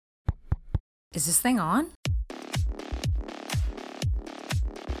Is this thing on?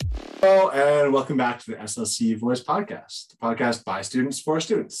 Hello, and welcome back to the SLC Voice Podcast, the podcast by students for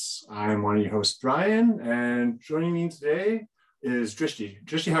students. I'm one of your hosts, Brian, and joining me today is Drishti.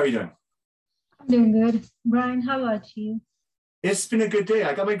 Drishti, how are you doing? I'm doing good. Brian, how about you? It's been a good day.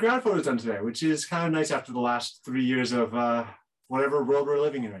 I got my grad photos done today, which is kind of nice after the last 3 years of whatever world we're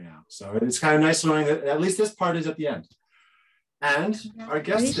living in right now. So it's kind of nice knowing that at least this part is at the end. And our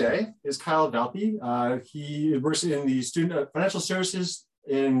guest today is Kyle Valpy. He works in the Student Financial Services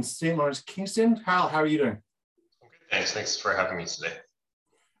in St. Lawrence, Kingston. Kyle, how are you doing? I'm good, thanks. Thanks for having me today.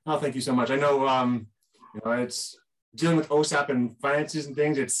 Oh, thank you so much. I know, it's dealing with OSAP and finances and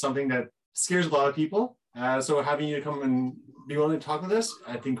things. It's something that scares a lot of people. So having you come and be willing to talk with us,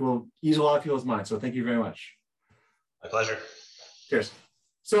 I think will ease a lot of people's minds. So thank you very much. My pleasure. Cheers.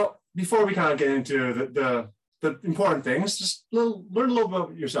 So before we kind of get into the important things, just learn a little bit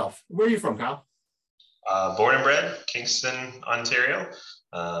about yourself. Where are you from, Kyle? Born and bred, Kingston, Ontario.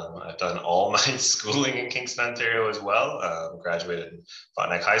 I've done all my schooling in Kingston, Ontario as well. Graduated in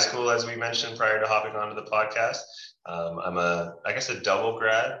Frontenac High School, as we mentioned prior to hopping onto the podcast. I'm a double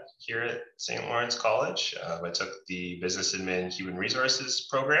grad here at St. Lawrence College. I took the Business Admin Human Resources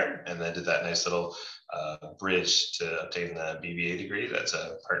program and then did that nice little bridge to obtain the BBA degree. That's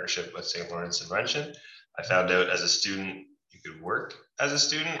a partnership with St. Lawrence and Laurentian. I found out as a student you could work as a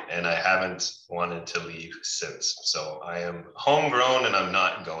student, and I haven't wanted to leave since. So I am homegrown and I'm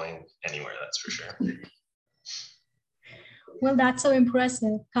not going anywhere, that's for sure. Well, that's so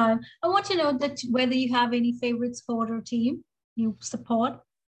impressive, Kyle. I want to know that whether you have any favorite sport or team you support.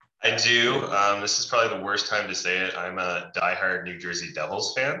 I do. This is probably the worst time to say it. I'm a diehard New Jersey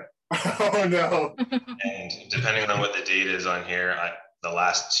Devils fan. Oh, no. And depending on what the date is on here, the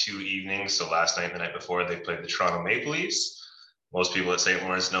last 2 evenings, so last night and the night before, they played the Toronto Maple Leafs. Most people at St.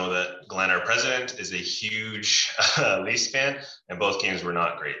 Lawrence know that Glenn, our president, is a huge Leafs fan, and both games were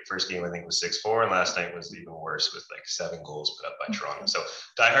not great. First game, I think, was 6-4, and last night was even worse with like 7 goals put up by Toronto. So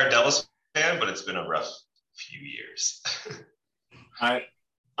diehard Devils fan, but it's been a rough few years.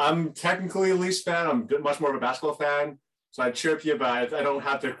 I'm technically a Leafs fan. I'm much more of a basketball fan, so I chirp you, but I don't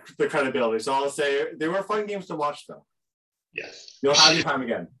have the credibility. So I'll say they were fun games to watch, though. Yes. You'll have your time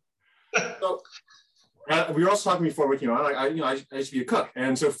again. So, we were also talking before we came on. I used to be a cook,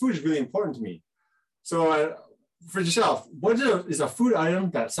 and so food is really important to me. So, for yourself, what is a food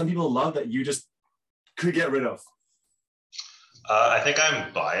item that some people love that you just could get rid of? I think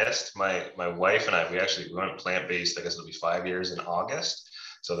I'm biased. My wife and I, we went plant-based. I guess it'll be 5 years in August.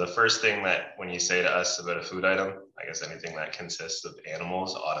 So the first thing that when you say to us about a food item, I guess anything that consists of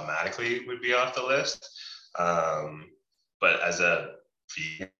animals automatically would be off the list. But as a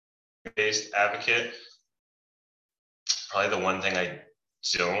vegan-based advocate, probably the one thing I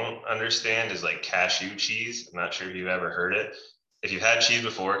don't understand is like cashew cheese. I'm not sure if you've ever heard it. If you've had cheese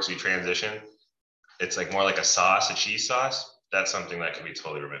before, because we transition, it's like more like a sauce, a cheese sauce. That's something that could be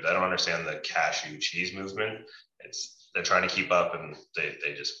totally removed. I don't understand the cashew cheese movement. They're trying to keep up and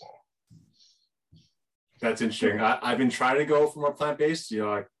they just won't. That's interesting. I've been trying to go for more plant-based.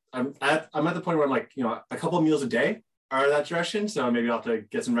 I'm at the point where I'm like, a couple of meals a day are that direction. So maybe I'll have to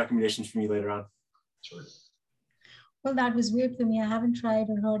get some recommendations from you later on. Sure. Well, that was weird for me. I haven't tried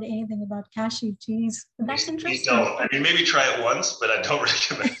or heard anything about cashew cheese, but that's interesting. Maybe try it once, but I don't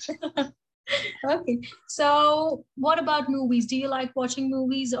recommend it. Okay. So what about movies? Do you like watching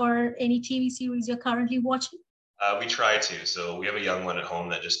movies or any TV series you're currently watching? We try to. So we have a young one at home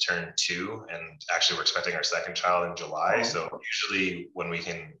that just turned 2, and actually we're expecting our second child in July. Oh. So usually when we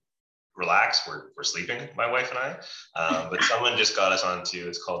can relax, we're sleeping, my wife and I. But someone just got us onto,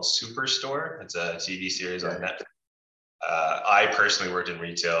 it's called Superstore. It's a TV series on Netflix. I personally worked in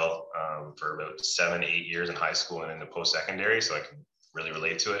retail for about 7-8 years in high school and into post-secondary, so I can really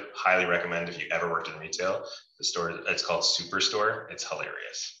relate to it. Highly recommend if you ever worked in retail. The store, it's called Superstore. It's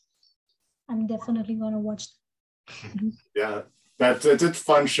hilarious. I'm definitely going to watch that. Yeah, it's a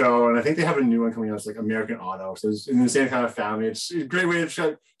fun show, and I think they have a new one coming out. It's like American Auto, so it's in the same kind of family. It's a great way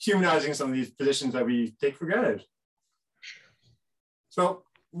of humanizing some of these positions that we take for granted. Sure. So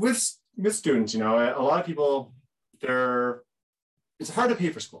with students, a lot of people, it's hard to pay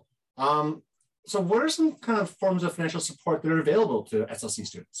for school. So what are some kind of forms of financial support that are available to SLC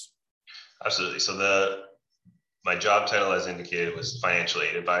students? Absolutely. So my job title, as indicated, was financial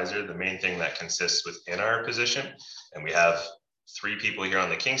aid advisor. The main thing that consists within our position, and we have 3 people here on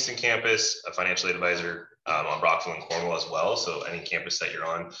the Kingston campus, a financial aid advisor on Rockville and Cornwall as well. So any campus that you're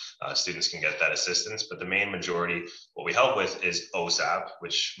on, students can get that assistance. But the main majority, what we help with is OSAP,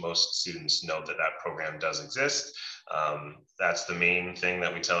 which most students know that that program does exist. That's the main thing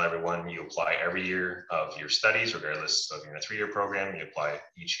that we tell everyone. You apply every year of your studies, regardless of your 3-year program, you apply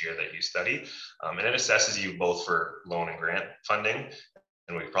each year that you study. And it assesses you both for loan and grant funding.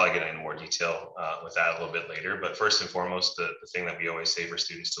 And we can probably get into more detail with that a little bit later. But first and foremost, the thing that we always say for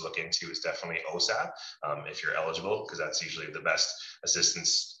students to look into is definitely OSAP, if you're eligible, because that's usually the best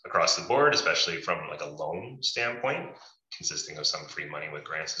assistance across the board, especially from like a loan standpoint, consisting of some free money with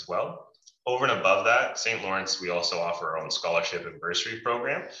grants as well. Over and above that, St. Lawrence, we also offer our own scholarship and bursary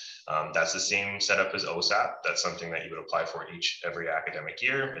program. That's the same setup as OSAP. That's something that you would apply for every academic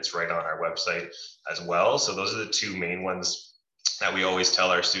year. It's right on our website as well. So those are the two main ones that we always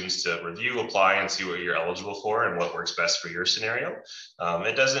tell our students to review, apply, and see what you're eligible for and what works best for your scenario.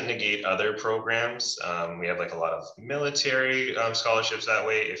 It doesn't negate other programs. We have like a lot of military scholarships that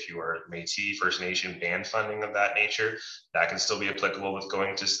way. If you are Métis, First Nation, band funding of that nature, that can still be applicable with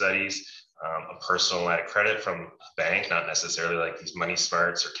going to studies. A personal line of credit from a bank, not necessarily like these Money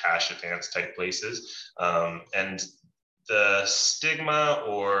Smarts or cash advance type places. And the stigma,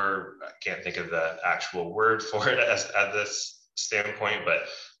 or I can't think of the actual word for it at this standpoint, but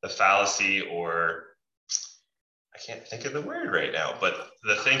the fallacy, or I can't think of the word right now, but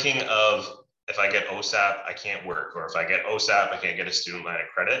the thinking of if I get OSAP, I can't work, or if I get OSAP, I can't get a student line of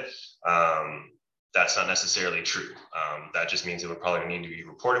credit. That's not necessarily true. That just means it would probably need to be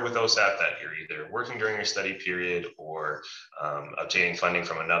reported with OSAP that you're either working during your study period or obtaining funding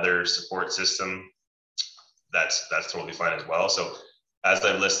from another support system. That's totally fine as well. So as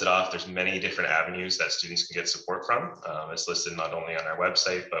I've listed off, there's many different avenues that students can get support from. It's listed not only on our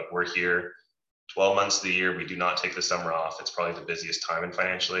website, but we're here 12 months of the year. We do not take the summer off. It's probably the busiest time in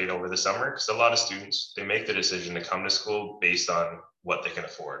financial aid over the summer because a lot of students, they make the decision to come to school based on what they can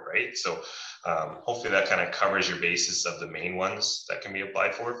afford, right? So hopefully that kind of covers your basis of the main ones that can be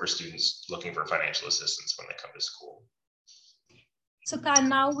applied for students looking for financial assistance when they come to school. So Kyle,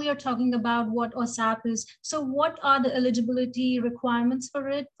 now we are talking about what OSAP is. So what are the eligibility requirements for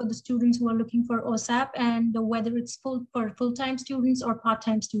it for the students who are looking for OSAP, and whether it's for full-time students or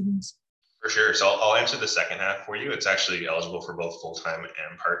part-time students? For sure. So I'll answer the second half for you. It's actually eligible for both full-time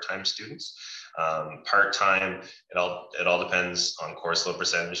and part-time students. Part-time, it all depends on course load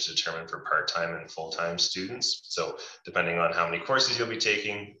percentage determined for part-time and full-time students. So depending on how many courses you'll be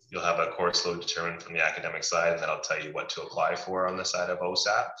taking, you'll have a course load determined from the academic side, and then I'll tell you what to apply for on the side of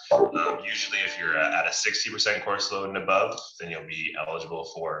OSAP. Usually if you're at a 60% course load and above, then you'll be eligible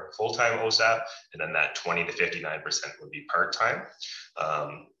for full-time OSAP, and then that 20 to 59% would be part-time.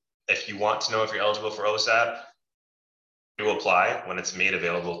 If you want to know if you're eligible for OSAP, you apply when it's made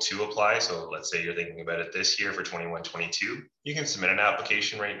available to apply. So let's say you're thinking about it this year for 21-22, you can submit an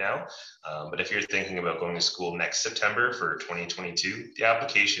application right now. But if you're thinking about going to school next September for 2022, the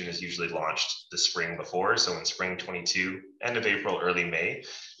application is usually launched the spring before. So in spring 22, end of April, early May,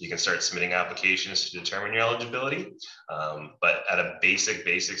 you can start submitting applications to determine your eligibility. But at a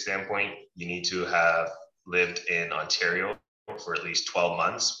basic standpoint, you need to have lived in Ontario for at least 12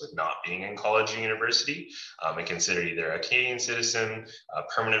 months with not being in college or university, and considered either a Canadian citizen, a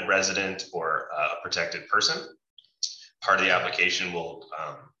permanent resident, or a protected person. Part of the application will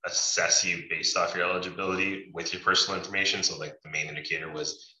assess you based off your eligibility with your personal information. So like the main indicator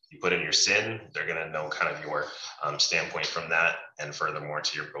was you put in your SIN, they're going to know kind of your standpoint from that, and furthermore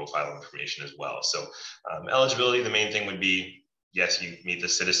to your profile information as well. So eligibility, the main thing would be, yes, you meet the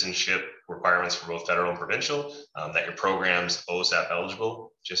citizenship requirements for both federal and provincial, that your program's OSAP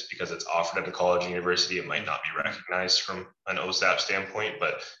eligible. Just because it's offered at a college or university, it might not be recognized from an OSAP standpoint,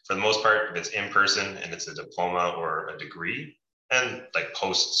 but for the most part, if it's in person and it's a diploma or a degree, and like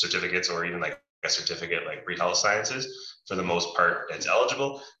post certificates or even like a certificate like pre-health sciences, for the most part, it's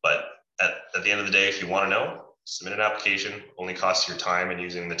eligible. But at the end of the day, if you want to know, submit an application, only costs your time and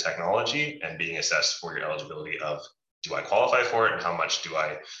using the technology and being assessed for your eligibility of, do I qualify for it, and how much do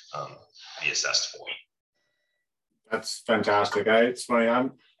I be assessed for? That's fantastic. It's funny.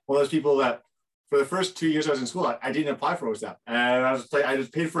 I'm one of those people that for the first 2 years I was in school, I didn't apply for OSAP, and I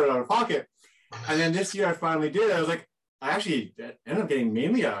just paid for it out of pocket. And then this year I finally did. I was like, I actually ended up getting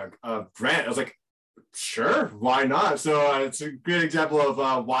mainly a grant. I was like, sure, why not? So it's a good example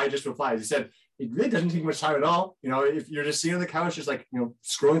of why just apply. As you said, it really doesn't take much time at all. You know, if you're just sitting on the couch, just like, you know,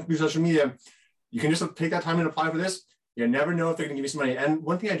 scrolling through social media, you can just take that time and apply for this. You never know if they're going to give you some money. And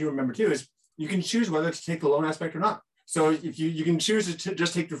one thing I do remember too is you can choose whether to take the loan aspect or not. So if you can choose to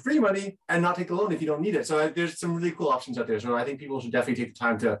just take the free money and not take the loan if you don't need it. So there's some really cool options out there. So I think people should definitely take the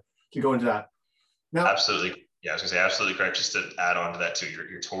time to go into that. Now, Absolutely. Yeah, I was gonna say absolutely correct. Just to add on to that too,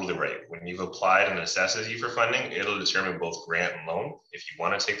 you're totally right. When you've applied and it assesses you for funding, it'll determine both grant and loan. If you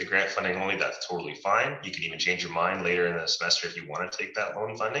want to take the grant funding only, that's totally fine. You can even change your mind later in the semester if you want to take that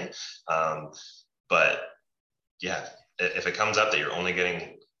loan funding. But yeah, if it comes up that you're only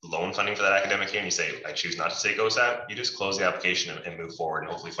getting loan funding for that academic year and you say, I choose not to take OSAP, you just close the application and move forward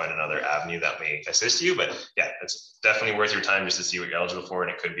and hopefully find another avenue that may assist you. But yeah, it's definitely worth your time just to see what you're eligible for.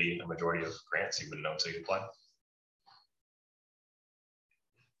 And it could be a majority of grants you wouldn't know until you apply.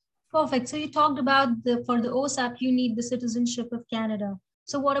 Perfect. So you talked about for the OSAP, you need the citizenship of Canada.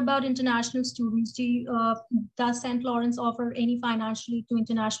 So what about international students? Does St. Lawrence offer any financial aid to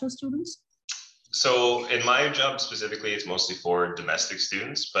international students? So in my job specifically, it's mostly for domestic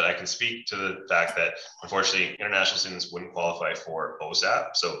students, but I can speak to the fact that unfortunately international students wouldn't qualify for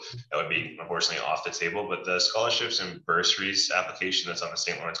OSAP. So that would be unfortunately off the table, but the scholarships and bursaries application that's on the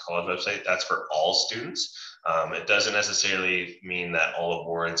St. Lawrence College website, that's for all students. It doesn't necessarily mean that all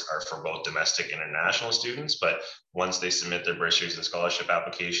awards are for both domestic and international students, but once they submit their bursaries and scholarship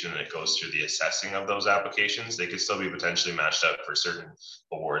application and it goes through the assessing of those applications, they could still be potentially matched up for certain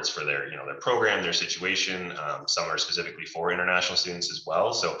awards for their, their program, their situation. Some are specifically for international students as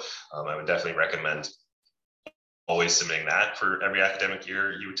well. So I would definitely recommend always submitting that for every academic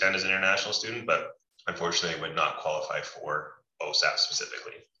year you attend as an international student, but unfortunately would not qualify for OSAP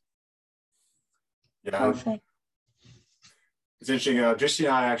specifically. Yeah, perfect. It's interesting. Drishti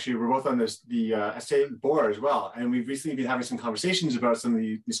and I actually were both on the STA board as well, and we've recently been having some conversations about some of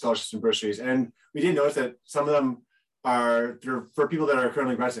the scholarships and bursaries, and we did notice that some of them are for people that are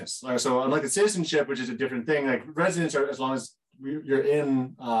currently residents. So unlike the citizenship, which is a different thing, like residents are as long as you're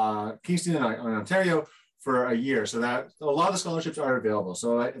in Kingston and Ontario for a year, so that a lot of the scholarships are available.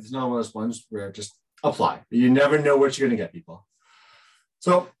 So it's not one of those ones where just apply. You never know what you're going to get, people.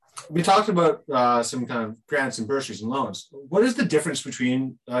 So we talked about some kind of grants and bursaries and loans. What is the difference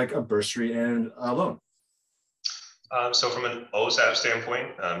between like a bursary and a loan? So from an OSAP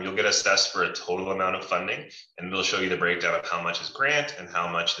standpoint, you'll get assessed for a total amount of funding, and it'll show you the breakdown of how much is grant and how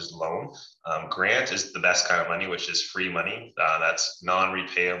much is loan. Grant is the best kind of money, which is free money. That's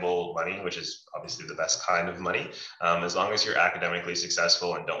non-repayable money, which is obviously the best kind of money. As long as you're academically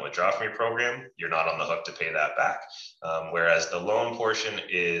successful and don't withdraw from your program, you're not on the hook to pay that back. Whereas the loan portion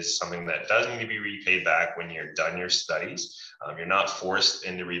is something that does need to be repaid back when you're done your studies. You're not forced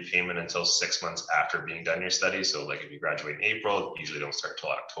into repayment until 6 months after being done your studies. So like if you graduate in April, usually don't start till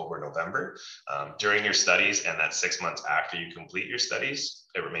October, November. During your studies and that 6 months after you complete your studies,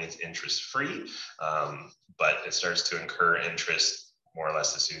 it remains interest free, but it starts to incur interest more or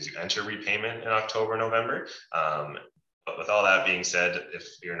less as soon as you enter repayment in October, November. But with all that being said, if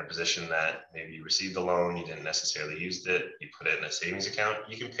you're in a position that maybe you received the loan, you didn't necessarily use it, you put it in a savings account,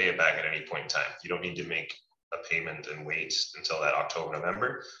 you can pay it back at any point in time. You don't need to make a payment and wait until that October,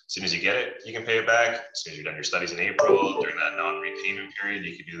 November. As soon as you get it, you can pay it back. As soon as you've done your studies in April, during that non-repayment period,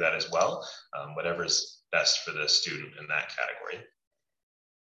 you can do that as well. Whatever is best for the student in that category.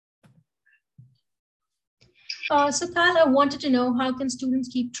 So Kyle, I wanted to know, how can students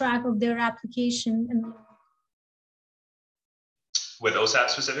keep track of their application? With OSAP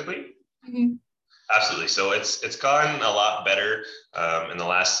specifically? Mm-hmm. Absolutely. So it's gotten a lot better in the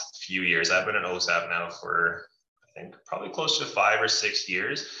last few years. I've been an OSAP now for, I think, probably close to 5 or 6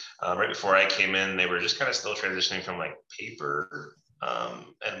 years. Right before I came in, they were just kind of still transitioning from like paper.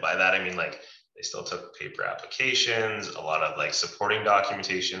 And by that, I mean like they still took paper applications, a lot of like supporting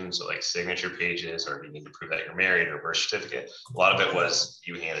documentation. So like signature pages, or if you need to prove that you're married, or birth certificate. A lot of it was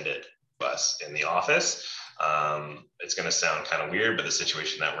you handed it to us in the office. It's going to sound kind of weird, but the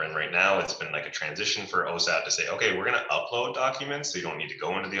situation that we're in right now, it's been like a transition for OSAP to say, okay, we're going to upload documents, so you don't need to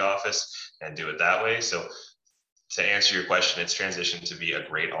go into the office and do it that way. So to answer your question, it's transitioned to be a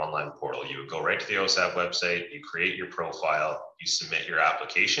great online portal. You would go right to the OSAP website, you create your profile, you submit your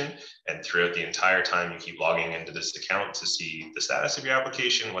application, and throughout the entire time, you keep logging into this account to see the status of your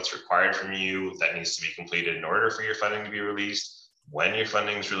application, what's required from you that needs to be completed in order for your funding to be released, when your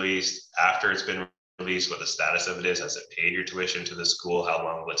funding is released, after it's been release, what the status of it is, has it paid your tuition to the school, how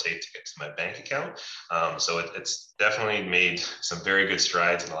long will it take to get to my bank account. So it's definitely made some very good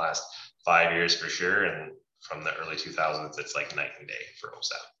strides in the last 5 years for sure, and from the early 2000s it's like night and day for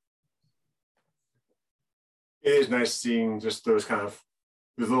OSAP. It is nice seeing just those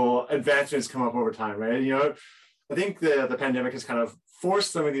little advancements come up over time, right? I think the pandemic has kind of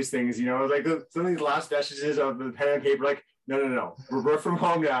forced some of these things, like some of these last vestiges of the pen and paper, like no, we're work from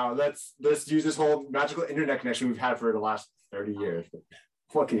home now. Let's use this whole magical internet connection we've had for the last 30 years.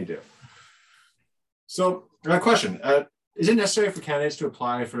 What can you do? So my question, is it necessary for candidates to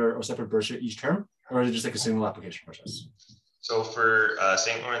apply for OSAP or bursary each term? or is it just like a single application process? So for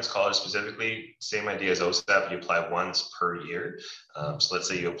St. Lawrence College specifically, same idea as OSAP, you apply once per year. So let's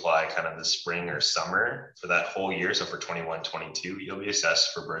say you apply kind of the spring or summer for that whole year. So for 21-22, you'll be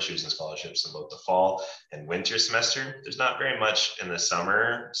assessed for bursaries and scholarships in both the fall and winter semester. There's not very much in the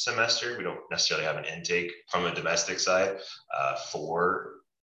summer semester. We don't necessarily have an intake from a domestic side for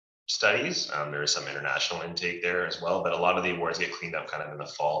studies. There is some international intake there as well, but a lot of the awards get cleaned up kind of in the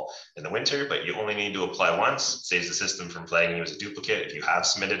fall and the winter, but you only need to apply once. It saves the system from flagging you as a duplicate if you have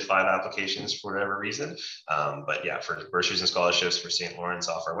submitted 5 applications for whatever reason. But yeah, for bursaries and scholarships for St. Lawrence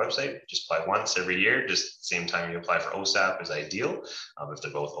off our website, just apply once every year, just same time you apply for OSAP is ideal. If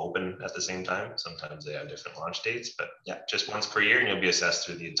they're both open at the same time, sometimes they have different launch dates, but yeah, just once per year and you'll be assessed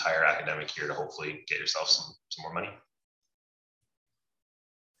through the entire academic year to hopefully get yourself some more money.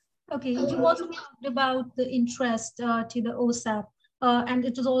 Okay, you also talked about the interest to the OSAP, and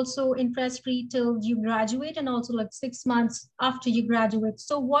it is also interest-free till you graduate and also like 6 months after you graduate.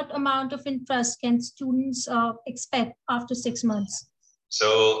 So what amount of interest can students expect after 6 months?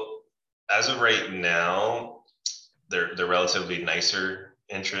 So as of right now, they're relatively nicer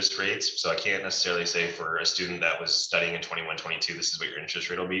interest rates. So I can't necessarily say for a student that was studying in 21-22, this is what your interest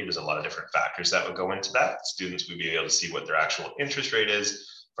rate will be. There's a lot of different factors that would go into that. Students would be able to see what their actual interest rate is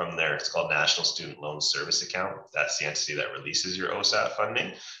from there. It's called National Student Loan Service Account. That's the entity that releases your OSAP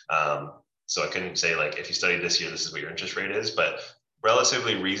funding. So I couldn't say like, if you studied this year, this is what your interest rate is, but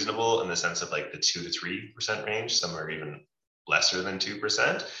relatively reasonable in the sense of like the 2 to 3% range. Some are even lesser than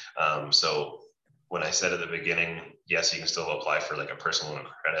 2%. So when I said at the beginning, yes, you can still apply for like a personal loan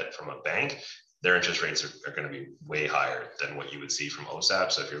credit from a bank, their interest rates are going to be way higher than what you would see from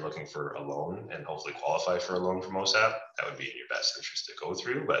OSAP. So if you're looking for a loan and hopefully qualify for a loan from OSAP, that would be in your best interest to go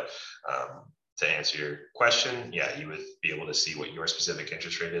through. But to answer your question, yeah, you would be able to see what your specific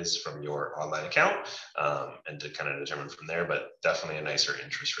interest rate is from your online account and to kind of determine from there, but definitely a nicer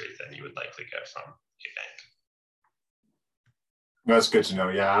interest rate than you would likely get from a bank. That's good to know.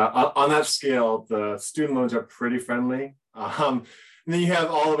 Yeah, on that scale, the student loans are pretty friendly. And then you have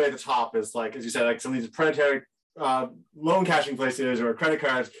all the way at the top is like, as you said, like some of these predatory loan cashing places or credit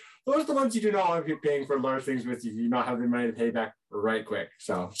cards. Those are the ones you do not want to be paying for large things with if you do not have the money to pay back right quick.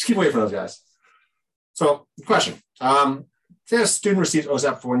 So just keep away from those guys. So question, say a student receives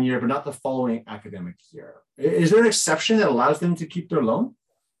OSAP for 1 year, but not the following academic year. Is there an exception that allows them to keep their loan?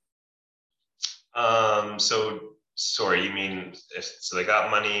 So sorry, you mean so they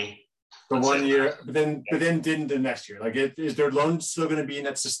got money for 1 year, but then didn't the next year? Like, is their loan still going to be in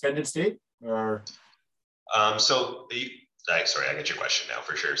that suspended state, or? Sorry, I get your question now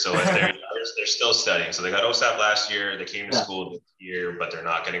for sure. So if they're still studying, so they got OSAP last year, they came to school this year, but they're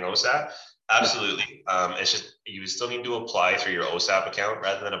not getting OSAP. Absolutely. It's just you still need to apply through your OSAP account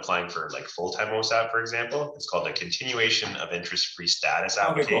rather than applying for like full-time OSAP, for example. It's called a continuation of interest-free status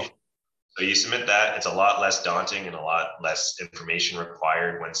application. Okay, cool. So you submit that. It's a lot less daunting and a lot less information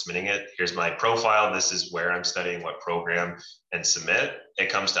required when submitting it. Here's my profile. This is where I'm studying, what program, and submit. It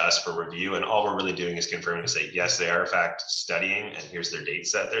comes to us for review. And all we're really doing is confirming to say, yes, they are in fact studying, and here's their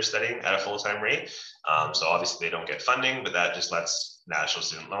dates that they're studying at a full-time rate. So obviously they don't get funding, but that just lets National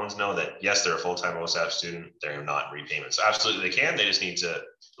Student Loans know that, yes, they're a full-time OSAP student. They're not in repayment. So absolutely they can. They just need to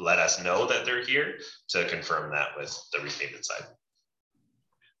let us know that they're here to confirm that with the repayment side.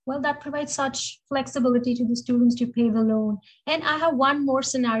 Well, that provides such flexibility to the students to pay the loan. And I have one more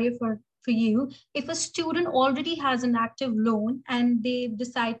scenario for you. If a student already has an active loan and they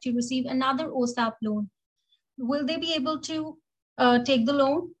decide to receive another OSAP loan, will they be able to take the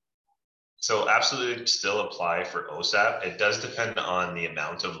loan? So absolutely still apply for OSAP. It does depend on the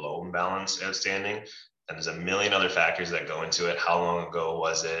amount of loan balance outstanding. And there's a million other factors that go into it. How long ago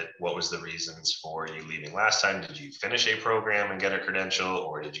was it? What was the reasons for you leaving last time? Did you finish a program and get a credential,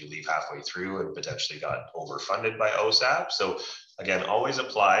 or did you leave halfway through and potentially got overfunded by OSAP? So again, always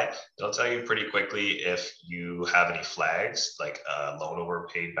apply. It'll tell you pretty quickly if you have any flags, like a loan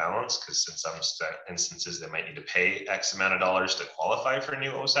overpaid balance, because in some instances, they might need to pay X amount of dollars to qualify for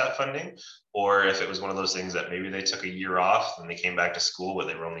new OSAP funding. Or if it was one of those things that maybe they took a year off and they came back to school, but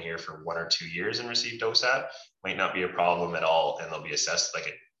they were only here for 1 or 2 years and received OSAP, might not be a problem at all. And they'll be assessed like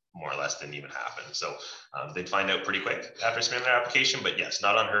it more or less didn't even happen. So they'd find out pretty quick after submitting their application, but yes,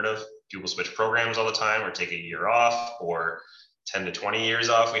 not unheard of. People switch programs all the time or take a year off or 10 to 20 years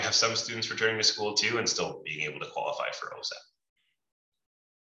off. We have some students returning to school too and still being able to qualify for OSAP.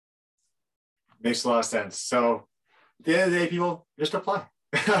 Makes a lot of sense. So at the end of the day, people just apply.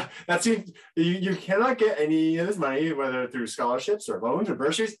 That's it. You cannot get any of this money, whether through scholarships or loans or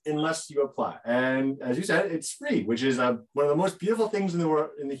bursaries, unless you apply. And as you said, it's free, which is one of the most beautiful things in the world,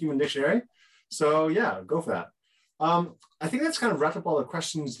 in the human dictionary. So yeah, go for that. I think that's kind of wrapped up all the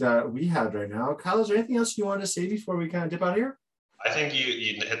questions that we had right now. Kyle, is there anything else you want to say before we kind of dip out of here? I think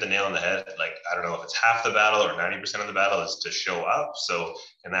you hit the nail on the head. Like, I don't know if it's half the battle or 90% of the battle is to show up. So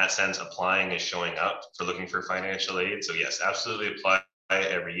in that sense, applying is showing up for looking for financial aid. So yes, absolutely apply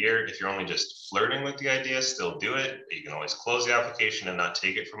every year. If you're only just flirting with the idea, still do it. You can always close the application and not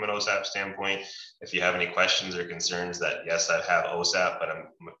take it from an OSAP standpoint. If you have any questions or concerns that, yes, I have OSAP, but I'm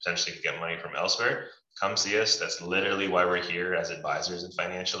potentially get money from elsewhere, come see us. That's literally why we're here as advisors in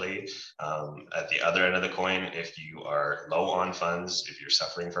financial aid. At the other end of the coin, if you are low on funds, if you're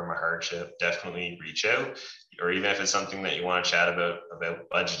suffering from a hardship, definitely reach out. Or even if it's something that you want to chat about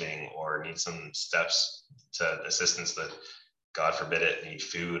budgeting or need some steps to assistance that, God forbid it, need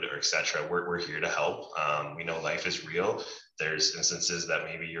food or etc. We're here to help. We know life is real. There's instances that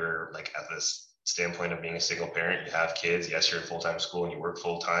maybe you're like at this standpoint of being a single parent, you have kids, yes, you're in full-time school and you work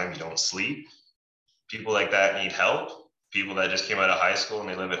full-time, you don't sleep. People like that need help. People that just came out of high school and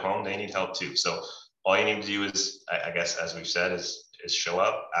they live at home, they need help too. So all you need to do is, I guess, as we've said, is show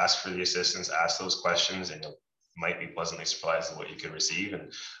up, ask for the assistance, ask those questions, and you might be pleasantly surprised at what you could receive.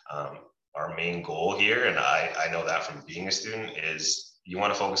 And our main goal here, and I know that from being a student, is you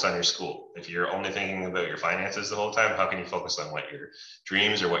want to focus on your school. If you're only thinking about your finances the whole time, how can you focus on what your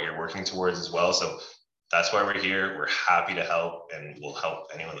dreams or what you're working towards as well? So that's why we're here. We're happy to help, and we'll help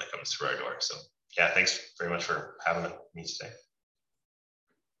anyone that comes through our door. So yeah, thanks very much for having me today.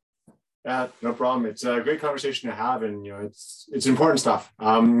 Yeah, no problem. It's a great conversation to have, and it's important stuff.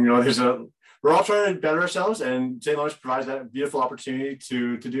 We're all trying to better ourselves, and St. Lawrence provides that beautiful opportunity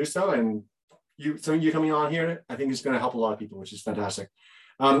to do so. And you coming on here, I think is going to help a lot of people, which is fantastic.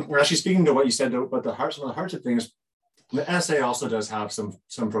 We're actually speaking to what you said about some of the hardship things. The SA also does have some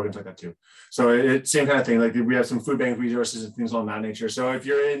programs like that too. So it's same kind of thing. Like we have some food bank resources and things along that nature. So if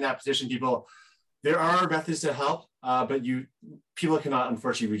you're in that position, there are methods to help, but people cannot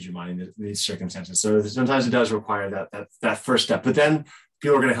unfortunately read your mind in these circumstances. So sometimes it does require that first step, but then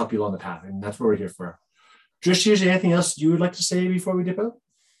people are going to help you along the path, and that's what we're here for. Drishti, is there anything else you would like to say before we dip out?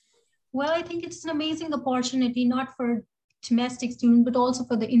 Well, I think it's an amazing opportunity, not for domestic students, but also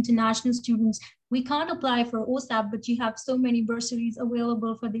for the international students. We can't apply for OSAP, but you have so many bursaries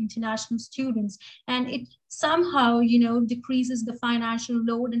available for the international students. And it somehow, decreases the financial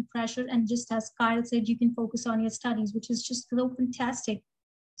load and pressure. And just as Kyle said, you can focus on your studies, which is just so fantastic.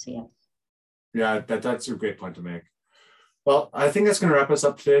 So, yeah. Yeah, that's a great point to make. Well, I think that's going to wrap us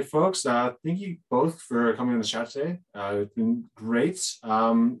up today, folks. Thank you both for coming on the chat today. It's been great.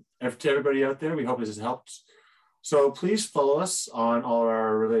 To everybody out there, we hope this has helped. So please follow us on all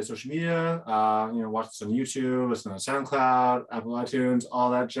our related social media. Watch us on YouTube, listen on SoundCloud, Apple iTunes,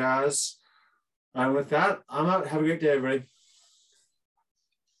 all that jazz. And with that, I'm out. Have a great day, everybody.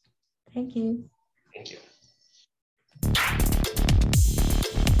 Thank you. Thank you.